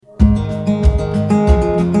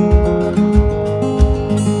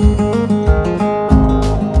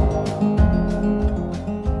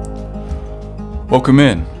Welcome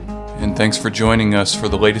in, and thanks for joining us for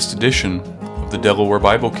the latest edition of the Delaware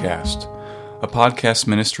Biblecast, a podcast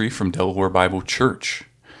ministry from Delaware Bible Church.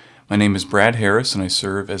 My name is Brad Harris, and I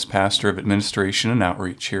serve as pastor of administration and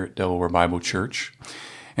outreach here at Delaware Bible Church.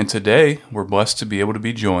 And today, we're blessed to be able to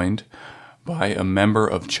be joined by a member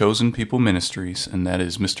of Chosen People Ministries, and that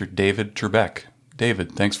is Mr. David Terbeck.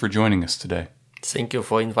 David, thanks for joining us today. Thank you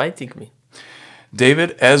for inviting me.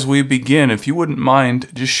 David, as we begin, if you wouldn't mind,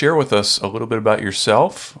 just share with us a little bit about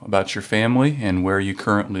yourself, about your family, and where you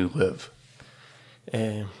currently live.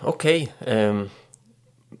 My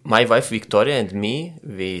wife Victoria and me,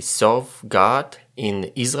 we serve God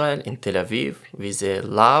in Israel, in Tel Aviv, with a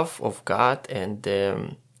love of God and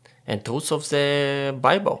truth of the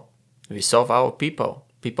Bible. We serve our people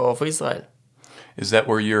of Israel. Is that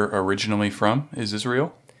where you're originally from, is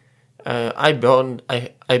Israel? I born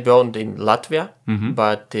in Latvia,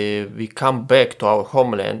 but we come back to our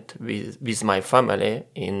homeland with my family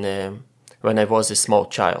when I was a small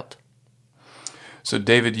child. So,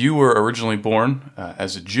 David, you were originally born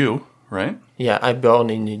as a Jew, right? Yeah, I born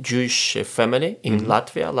in a Jewish family in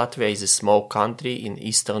Latvia. Latvia is a small country in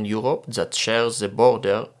Eastern Europe that shares the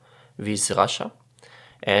border with Russia.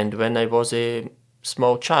 And when I was a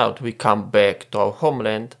small child, we come back to our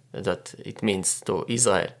homeland, that it means to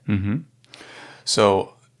Israel. Mm-hmm.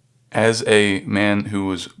 So, as a man who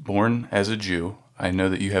was born as a Jew, I know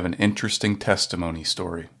that you have an interesting testimony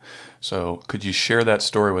story. So, could you share that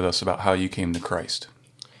story with us about how you came to Christ?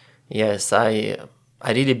 Yes, I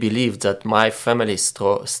really believe that my family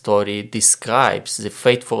story describes the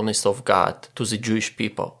faithfulness of God to the Jewish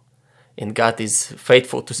people. And God is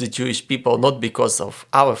faithful to the Jewish people not because of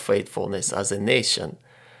our faithfulness as a nation,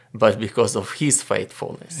 but because of His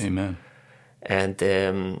faithfulness. Amen. And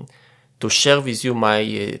to share with you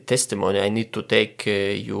my testimony, I need to take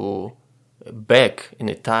you back in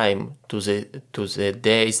a time to the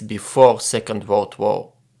days before Second World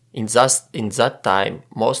War. In that time,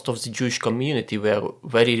 most of the Jewish community were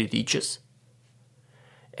very religious,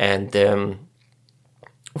 and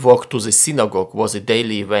walk to the synagogue was a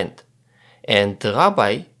daily event. And the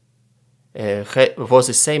rabbi was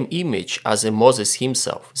the same image as Moses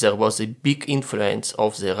himself. There was a big influence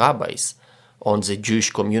of the rabbis on the Jewish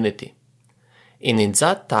community. And in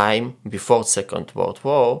that time, before Second World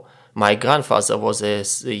War, my grandfather was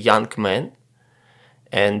a young man.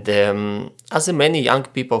 And as many young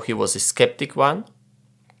people, he was a skeptic one.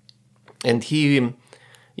 And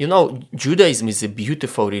Judaism is a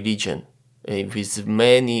beautiful religion with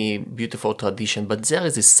many beautiful traditions, but there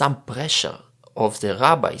is some pressure of the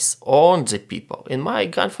rabbis on the people. And my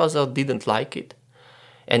grandfather didn't like it.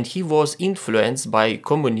 And he was influenced by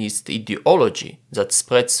communist ideology that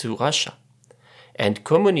spread through Russia. And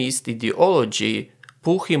communist ideology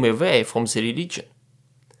pulled him away from the religion.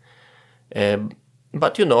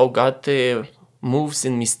 But God moves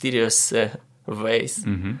in mysterious ways.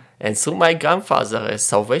 Mm-hmm. And through my grandfather,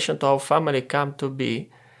 salvation to our family came to be.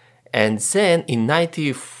 And then in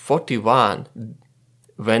 1941,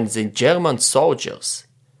 when the German soldiers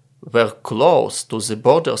were close to the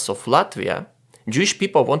borders of Latvia, Jewish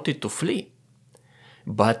people wanted to flee.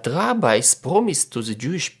 But rabbis promised to the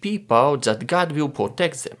Jewish people that God will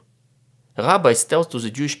protect them. Rabbis tell to the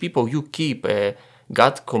Jewish people, you keep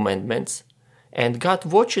God's commandments, and God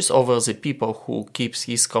watches over the people who keeps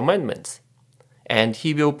His commandments, and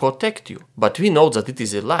He will protect you. But we know that it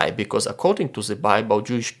is a lie, because according to the Bible,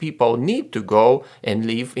 Jewish people need to go and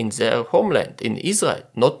live in their homeland, in Israel,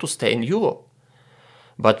 not to stay in Europe.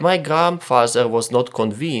 But my grandfather was not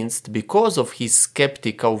convinced because of his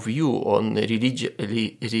skeptical view on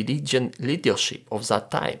religion leadership of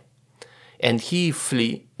that time. And he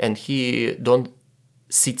flee, and he don't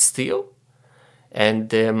sit still.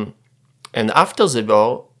 And after the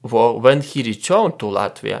war, when he returned to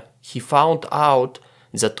Latvia, he found out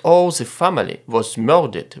that all the family was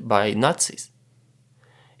murdered by Nazis.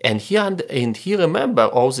 And he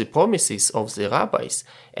remembered all the promises of the rabbis.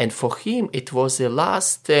 And for him, it was the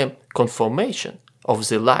last confirmation of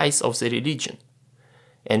the lies of the religion.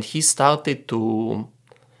 And he started to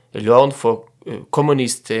learn for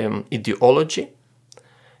communist ideology.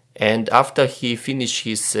 And after he finished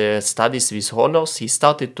his studies with honors, he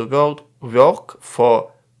started to work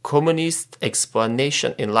for communist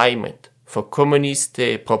explanation enlightenment, for communist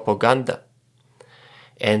propaganda.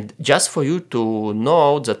 And just for you to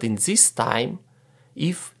know that in this time,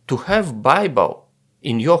 if to have Bible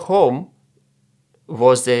in your home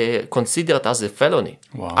was considered as a felony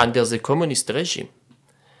under the communist regime.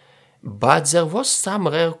 But there was some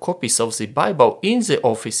rare copies of the Bible in the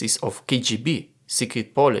offices of KGB,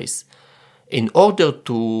 secret police, in order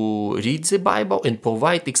to read the Bible and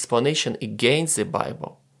provide explanation against the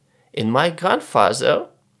Bible. And my grandfather,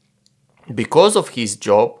 because of his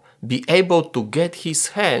job, be able to get his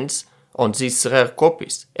hands on these rare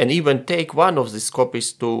copies and even take one of these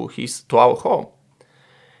copies to our home.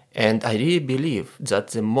 And I really believe that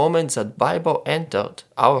the moment that Bible entered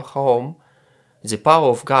our home, the power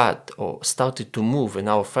of God started to move in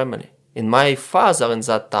our family. And my father in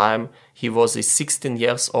that time, he was a 16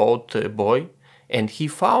 years old boy, and he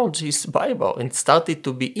found his Bible and started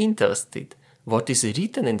to be interested what is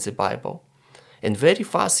written in the Bible. And very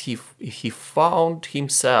fast he found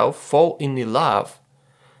himself fall in love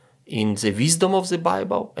in the wisdom of the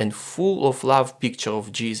Bible and full of love picture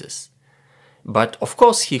of Jesus. But of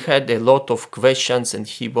course he had a lot of questions and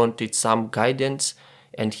he wanted some guidance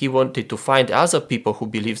and he wanted to find other people who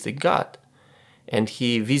believed in God. And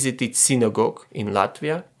he visited synagogue in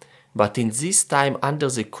Latvia. But in this time, under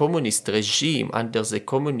the communist regime, under the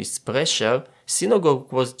communist pressure,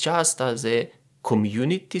 synagogue was just as a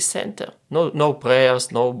community center. No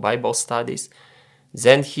prayers, no Bible studies.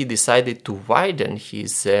 Then he decided to widen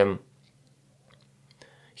his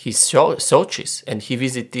searches, and he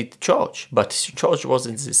visited church. But church was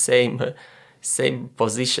in the same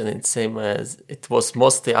position, and same as it was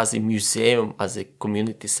mostly as a museum, as a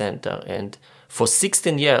community center. And for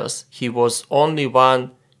 16 years, he was only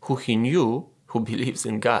one who he knew who believes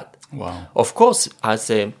in God. Wow. Of course, as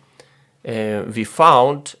we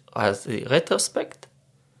found as a retrospect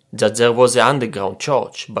that there was an underground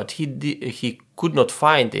church, but he could not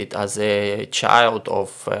find it as a child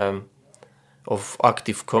of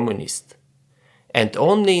active communist. And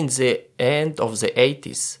only in the end of the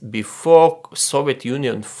 80s, before Soviet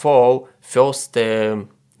Union fall, first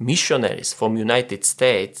missionaries from United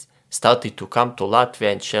States started to come to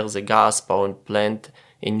Latvia and share the gospel and plant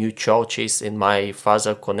in new churches. And my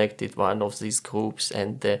father connected one of these groups,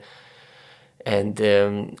 and then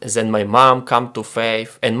my mom come to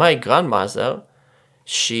faith, and my grandmother,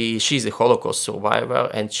 she's a Holocaust survivor,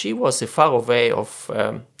 and she was far away of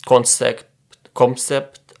concept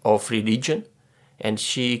of religion, and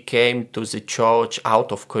she came to the church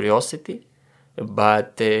out of curiosity,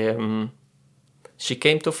 but she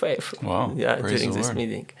came to faith. Wow! During this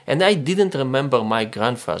meeting, and I didn't remember my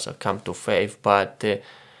grandfather come to faith, but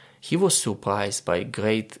he was surprised by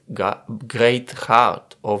great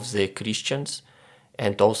heart of the Christians,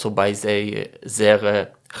 and also by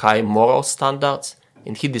their high moral standards,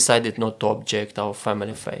 and he decided not to object our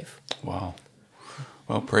family faith. Wow.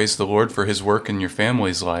 Well, praise the Lord for his work in your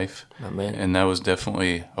family's life. Amen. And that was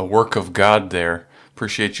definitely a work of God there.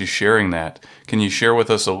 Appreciate you sharing that. Can you share with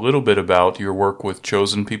us a little bit about your work with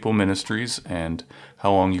Chosen People Ministries and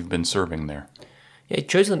how long you've been serving there? Yeah,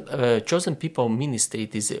 Chosen People Ministry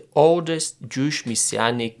is the oldest Jewish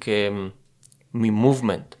Messianic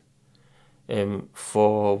movement.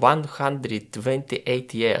 For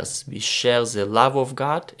 128 years, we share the love of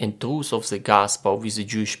God and truth of the gospel with the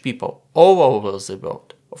Jewish people all over the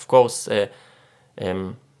world. Of course,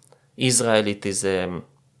 Israel is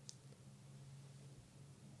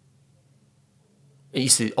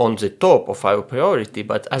on the top of our priority,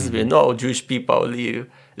 but as we know, Jewish people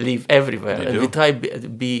live everywhere, and we try to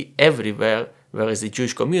be everywhere. Whereas the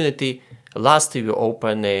Jewish community, last year we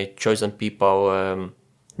opened a Chosen People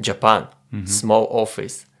Japan. Small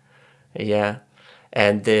office, and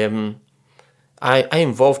I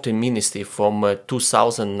involved in ministry from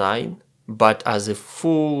 2009, but as a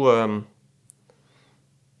full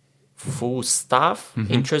staff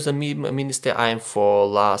in Chosen Ministry, I am for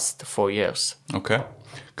last 4 years. Okay,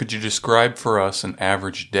 could you describe for us an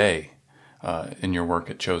average day in your work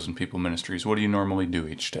at Chosen People Ministries? What do you normally do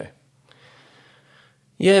each day?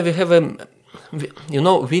 Yeah, we have we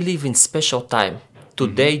live in special time.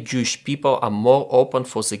 Today, Jewish people are more open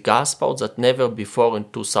for the gospel than never before in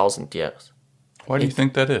 2,000 years. Why do you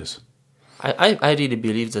think that is? I really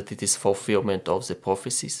believe that it is fulfillment of the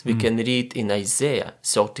prophecies. We can read in Isaiah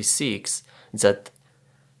 36 that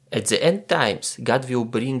at the end times, God will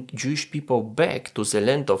bring Jewish people back to the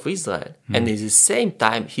land of Israel. And at the same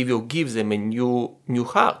time, he will give them a new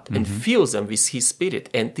heart and fill them with his spirit.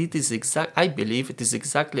 And it is I believe it is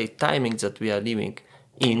exactly the timing that we are living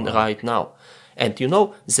in right now. And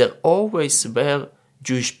there always were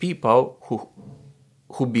Jewish people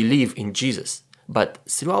who believe in Jesus. But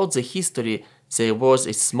throughout the history, there was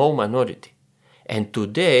a small minority. And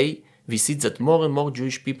today, we see that more and more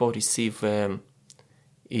Jewish people receive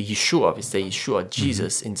Yeshua,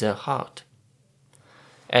 Jesus, in their heart.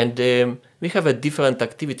 And we have different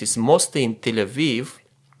activities. Mostly in Tel Aviv,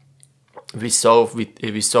 we serve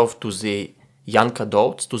to the young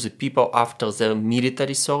adults, to the people after their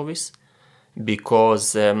military service.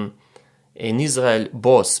 because in Israel,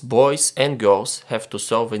 both boys and girls have to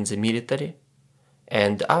serve in the military.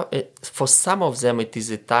 And for some of them, it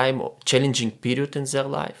is a challenging period in their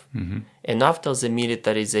life. Mm-hmm. And after the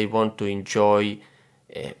military, they want to enjoy,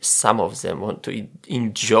 some of them want to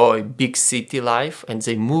enjoy big city life, and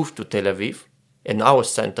they move to Tel Aviv. And our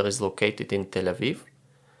center is located in Tel Aviv.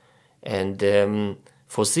 And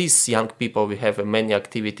for these young people, we have many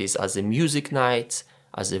activities as a music nights,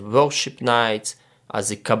 as a worship nights, as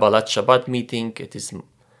a Kabbalat Shabbat meeting. It is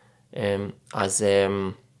as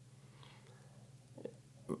a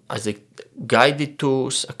guided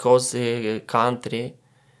tours across the country.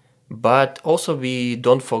 But also we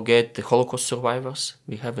don't forget the Holocaust survivors.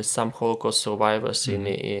 We have some Holocaust survivors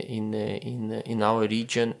in our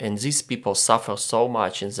region, and these people suffer so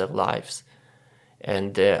much in their lives.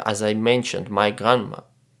 And as I mentioned, my grandma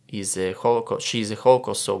is a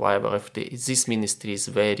Holocaust survivor. This ministry is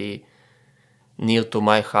very near to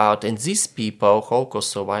my heart. And these people,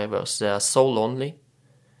 Holocaust survivors, they are so lonely,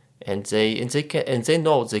 and they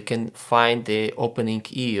know they can find the opening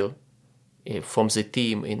ear from the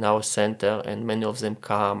team in our center, and many of them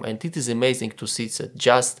come. And it is amazing to see that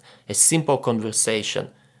just a simple conversation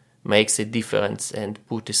makes a difference and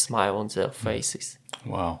put a smile on their faces.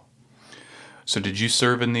 Wow. So did you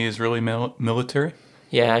serve in the Israeli military?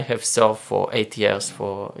 Yeah, I have served for 8 years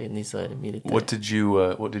in Israeli military. What did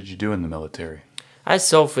you do in the military? I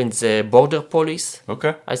served in the border police.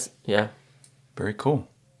 Okay. Yeah. Very cool.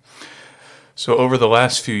 So over the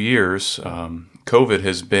last few years, COVID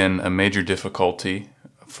has been a major difficulty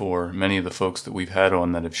for many of the folks that we've had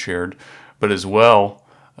on that have shared, but as well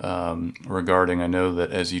regarding, I know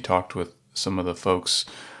that as you talked with some of the folks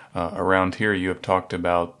around here, you have talked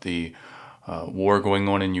about the war going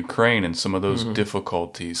on in Ukraine and some of those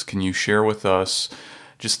difficulties. Can you share with us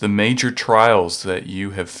just the major trials that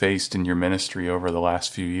you have faced in your ministry over the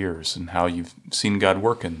last few years and how you've seen God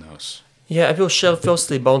work in those? Yeah, I will share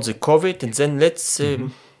firstly about the COVID, and then let's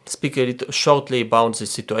speak a little shortly about the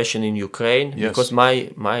situation in Ukraine. Yes. Because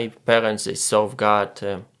my parents, they served God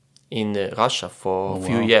in Russia for a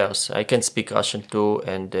few years. I can speak Russian too,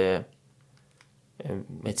 and the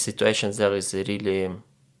situation there is really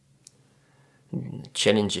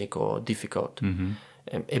challenging or difficult. Mm-hmm.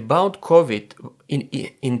 About COVID,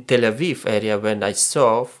 in Tel Aviv area when I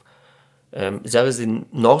serve, there is a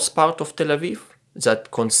north part of Tel Aviv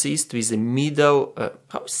that consists with a middle,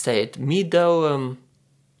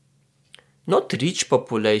 not rich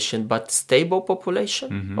population, but stable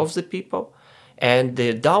population of the people. And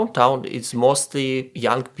the downtown is mostly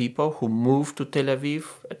young people who move to Tel Aviv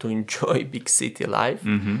to enjoy big city life.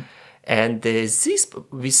 Mm-hmm. And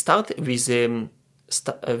we started with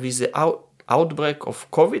the outbreak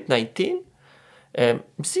of COVID-19.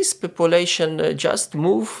 This population just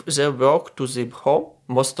move their work to the home.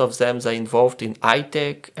 Most of them are involved in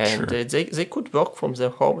high-tech, and they could work from their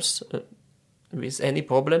homes with any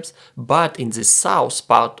problems. But in the south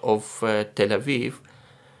part of Tel Aviv,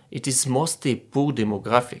 it is mostly poor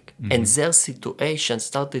demographic. Mm-hmm. And their situation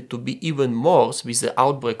started to be even worse with the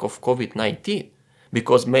outbreak of COVID-19,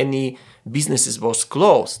 because many businesses was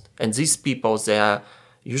closed, and these people, they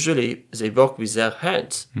work with their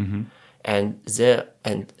hands. Mm-hmm. And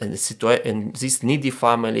these needy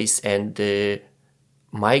families and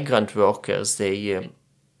migrant workers, they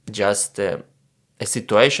a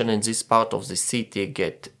situation in this part of the city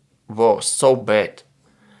get worse, so bad.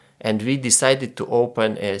 And we decided to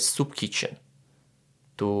open a soup kitchen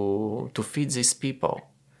to feed these people.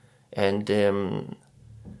 And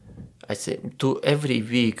every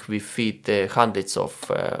week we feed hundreds of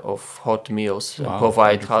hot meals,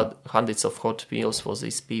 provide hundreds of hot meals for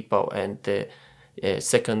these people, and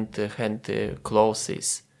second-hand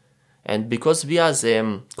clothes. And because we are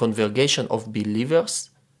the congregation of believers,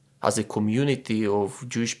 as a community of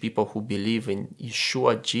Jewish people who believe in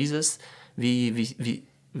Yeshua, Jesus,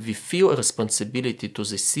 we feel a responsibility to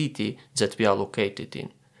the city that we are located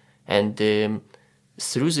in. And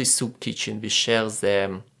through the soup kitchen, we share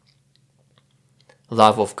the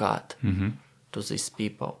love of God to these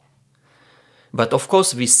people. But of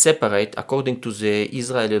course we separate, according to the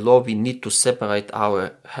Israeli law, we need to separate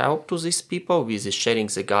our help to these people with the sharing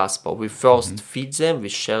the gospel. We first feed them, we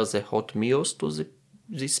share the hot meals to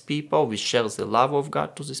these people, we share the love of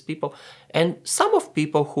God to these people. And some of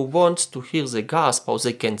people who want to hear the gospel,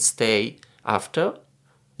 they can stay after.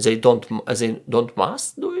 They don't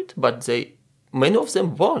must do it, but many of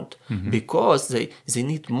them won't, because they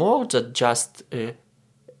need more than just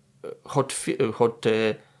hot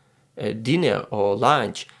dinner or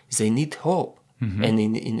lunch. They need hope, and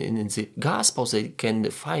in the gospel they can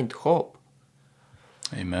find hope.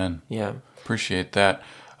 Amen. Yeah. Appreciate that.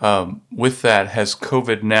 With that, has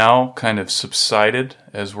COVID now kind of subsided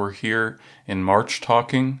as we're here in March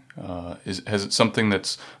talking? Has it something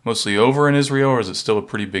that's mostly over in Israel, or is it still a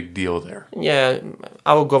pretty big deal there? Yeah,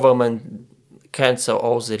 our government cancel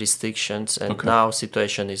all the restrictions, and Okay. now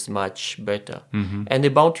situation is much better. And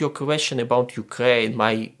about your question about Ukraine,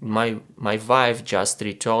 my wife just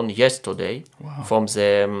returned yesterday from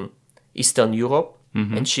the Eastern Europe,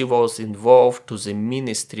 and she was involved to the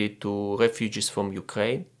ministry to refugees from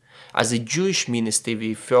Ukraine. As a Jewish ministry,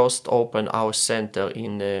 we first opened our center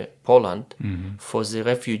in Poland for the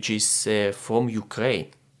refugees from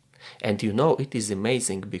Ukraine. And it is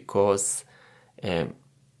amazing because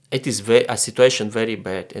it is a situation very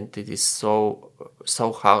bad, and it is so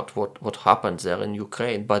hard what happened there in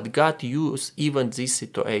Ukraine. But God used even this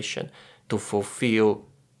situation to fulfill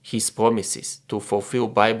His promises, to fulfill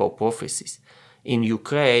Bible prophecies. In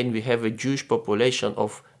Ukraine, we have a Jewish population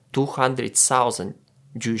of 200,000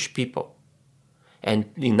 Jewish people. And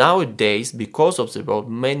nowadays, because of the war,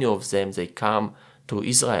 many of them, they come to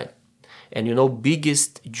Israel. And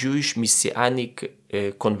biggest Jewish Messianic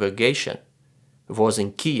congregation was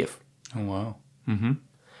in Kiev. Oh, wow.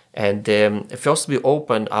 And first we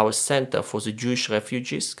opened our center for the Jewish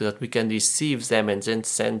refugees so that we can receive them and then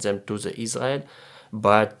send them to the Israel.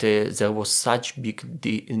 But there was such big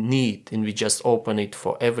need, and we just opened it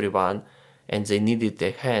for everyone, and they needed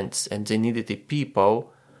the hands, and they needed the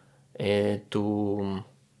people to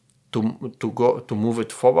move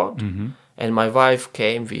it forward. And my wife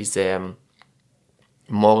came with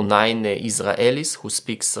more 9 Israelis who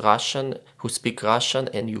speak Russian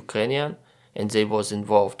and Ukrainian, and they was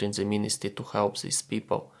involved in the ministry to help these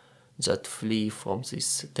people that flee from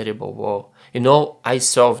this terrible war. I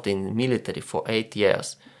served in military for 8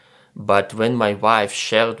 years, but when my wife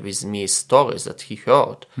shared with me stories that he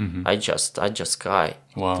heard, I just cry.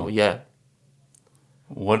 Wow. So, yeah.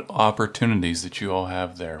 What opportunities that you all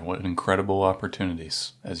have there. What incredible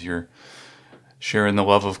opportunities as you're sharing the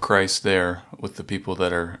love of Christ there with the people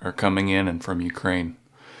that are coming in and from Ukraine.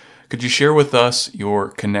 Could you share with us your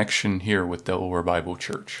connection here with Delaware Bible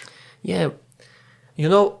Church? Yeah.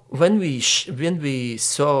 When we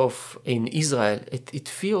serve in Israel, it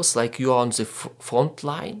feels like you are on the front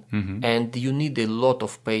line, and you need a lot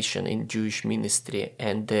of patience in Jewish ministry.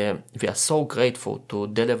 And we are so grateful to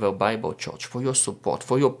Delaware Bible Church for your support,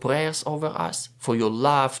 for your prayers over us, for your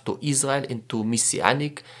love to Israel and to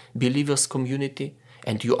Messianic believers community,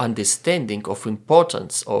 and your understanding of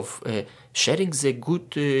importance of sharing the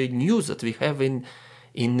good news that we have in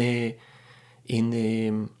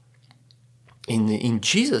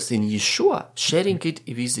Jesus, in Yeshua, sharing it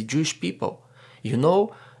with the Jewish people.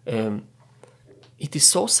 It is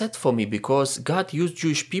so sad for me because God used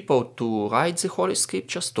Jewish people to write the Holy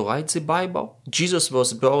Scriptures, to write the Bible. Jesus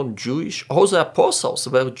was born Jewish. All the apostles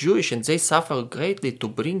were Jewish, and they suffered greatly to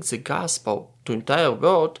bring the gospel to the entire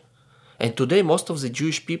world. And today, most of the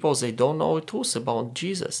Jewish people, they don't know the truth about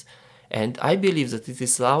Jesus. And I believe that it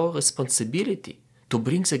is our responsibility to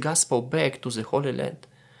bring the gospel back to the Holy Land.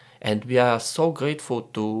 And we are so grateful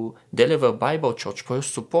to Delaware Bible Church for your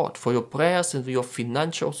support, for your prayers and your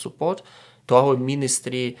financial support to our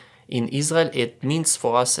ministry in Israel. It means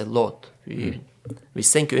for us a lot. We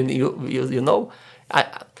thank you. And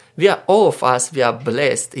we are all of us, we are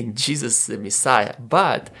blessed in Jesus the Messiah.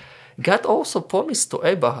 But God also promised to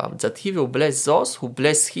Abraham that he will bless those who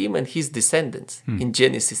bless him and his descendants in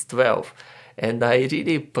Genesis 12. And I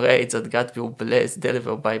really pray that God will bless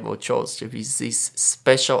Delaware Bible Church with this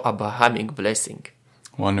special Abrahamic blessing.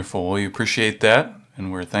 Wonderful. Well, we appreciate that,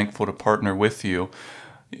 and we're thankful to partner with you.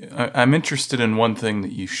 I'm interested in one thing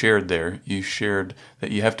that you shared there. You shared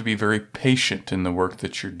that you have to be very patient in the work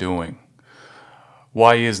that you're doing.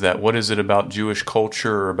 Why is that? What is it about Jewish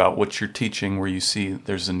culture or about what you're teaching where you see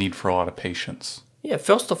there's a need for a lot of patience? Yeah,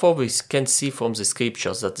 first of all, we can see from the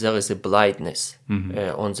scriptures that there is a blindness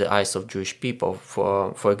on the eyes of Jewish people.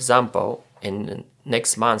 For example, in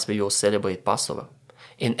next month we will celebrate Passover.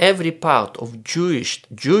 In every part of Jewish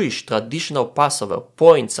traditional Passover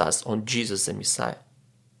points us on Jesus the Messiah.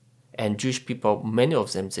 And Jewish people, many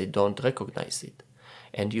of them, they don't recognize it.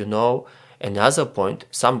 And another point,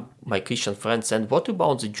 my Christian friends said, what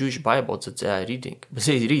about the Jewish Bible that they are reading?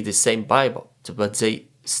 They read the same Bible, but they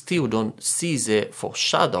still don't see the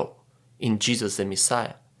foreshadow in Jesus the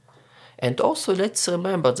Messiah. And also let's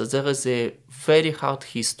remember that there is a very hard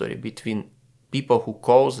history between people who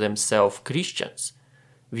call themselves Christians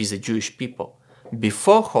with the Jewish people.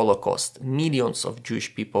 Before Holocaust, millions of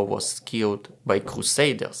Jewish people was killed by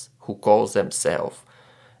crusaders who call themselves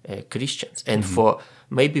Christians. And for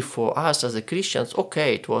us as a Christians,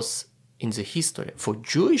 okay, it was in the history. For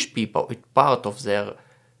Jewish people, it's part of their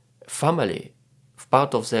family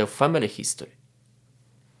history.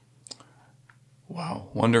 Wow,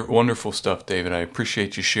 wonderful stuff, David. I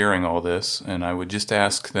appreciate you sharing all this, and I would just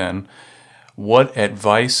ask then, what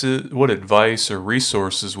advice or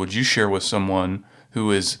resources would you share with someone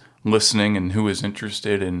who is listening and who is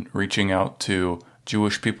interested in reaching out to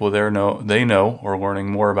Jewish people they know or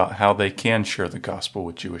learning more about how they can share the gospel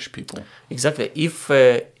with Jewish people? Exactly. If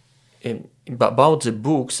about the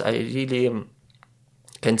books, I really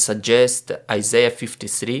can suggest Isaiah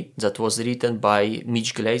 53 that was written by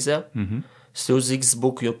Mitch Glaser. Mm-hmm. Through this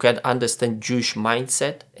book, you can understand Jewish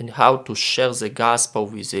mindset and how to share the gospel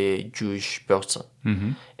with a Jewish person.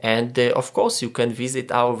 Mm-hmm. And of course, you can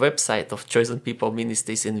visit our website of Chosen People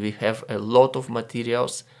Ministries, and we have a lot of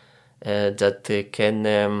materials that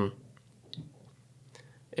can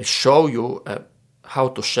show you how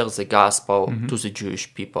to share the gospel to the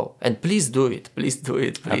Jewish people. And please do it. Please.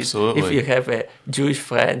 Absolutely. If you have Jewish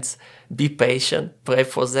friends, be patient, pray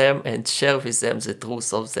for them, and share with them the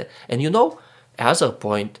truth of the... And another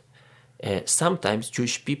point, sometimes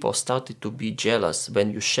Jewish people started to be jealous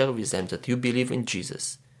when you share with them that you believe in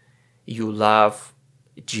Jesus, you love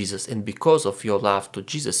Jesus, and because of your love to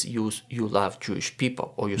Jesus, you love Jewish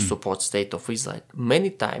people, or you support State of Israel. Many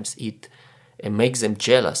times it makes them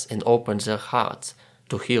jealous and opens their hearts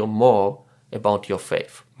to hear more about your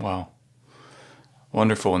faith. Wow.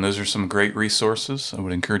 Wonderful. And those are some great resources. I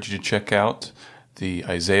would encourage you to check out the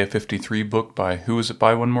Isaiah 53 book by, who is it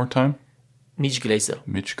by one more time? Mitch Glaser. Dr.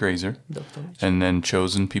 Mitch. And then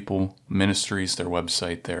Chosen People Ministries, their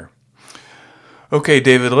website there. Okay,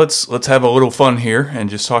 David, let's have a little fun here and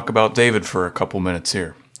just talk about David for a couple minutes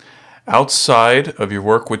here. Outside of your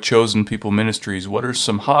work with Chosen People Ministries, what are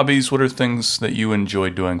some hobbies? What are things that you enjoy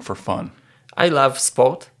doing for fun? I love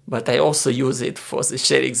sport, but I also use it for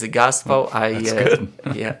sharing the gospel. That's good.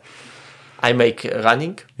 Yeah, I make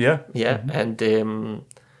running. Yeah. Mm-hmm. And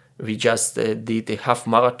we just did a half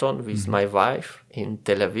marathon with my wife in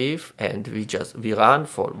Tel Aviv, and we ran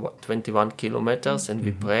for 21 kilometers, and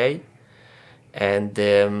we prayed. And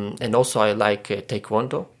also I like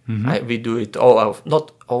taekwondo. Mm-hmm. We do it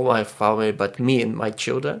not all my family, but me and my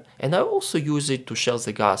children. And I also use it to share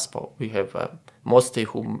the gospel. We have mostly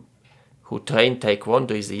who train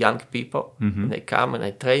taekwondo is the young people. Mm-hmm. And they come and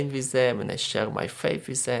I train with them and I share my faith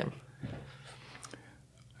with them.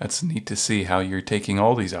 That's neat to see how you're taking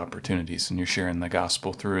all these opportunities and you're sharing the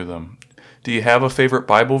gospel through them. Do you have a favorite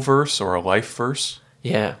Bible verse or a life verse?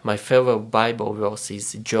 Yeah, my favorite Bible verse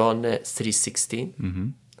is John 3:16. Mm-hmm.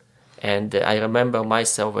 And I remember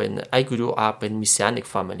myself when I grew up in Messianic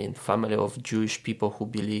family, in family of Jewish people who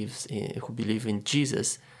believe in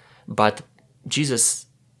Jesus. But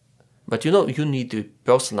you need a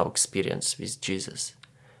personal experience with Jesus.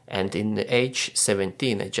 And in age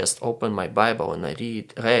 17, I just opened my Bible and I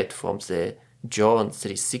read from the John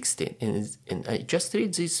 3:16, and I just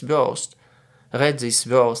read this verse,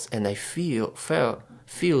 and I feel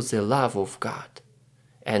the love of God.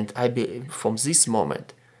 And I believe from this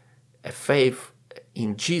moment, a faith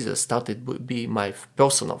in Jesus started to be my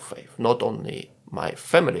personal faith, not only my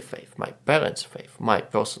family faith, my parents' faith, my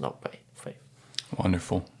personal faith.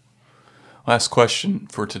 Wonderful. Last question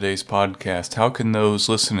for today's podcast. How can those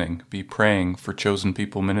listening be praying for Chosen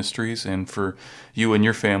People Ministries and for you and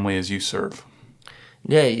your family as you serve?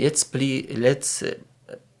 Yeah,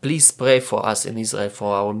 please pray for us in Israel,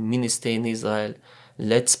 for our ministry in Israel.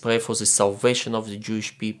 Let's pray for the salvation of the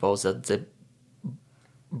Jewish people, that the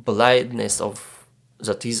blindness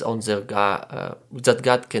that is on their God, that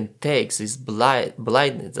God can take this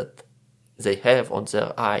blindness that they have on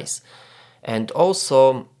their eyes, and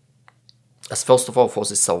also, as first of all, for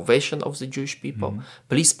the salvation of the Jewish people. Mm-hmm.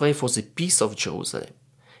 Please pray for the peace of Jerusalem.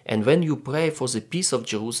 And when you pray for the peace of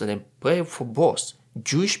Jerusalem, pray for both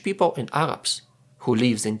Jewish people and Arabs who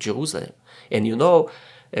lives in Jerusalem. And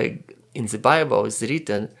in the Bible is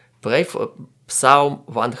written, pray for Psalm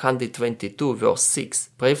 122 verse 6,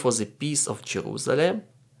 pray for the peace of Jerusalem,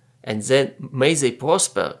 and then may they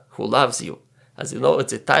prosper who loves you. As you know, at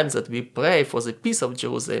the time that we pray for the peace of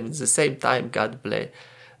Jerusalem, at the same time God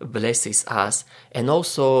blesses us. And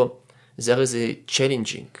also there is a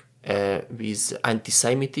challenging with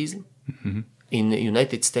anti-Semitism in the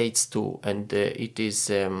United States too, and it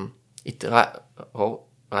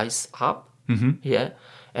rise up. Mm-hmm. Yeah.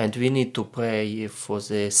 And we need to pray for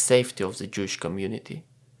the safety of the Jewish community.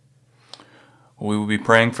 We will be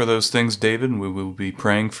praying for those things, David, and we will be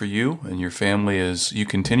praying for you and your family as you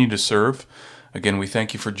continue to serve. Again, we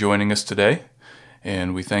thank you for joining us today,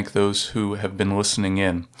 and we thank those who have been listening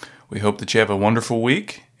in. We hope that you have a wonderful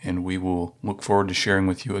week, and we will look forward to sharing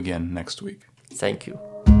with you again next week. Thank you.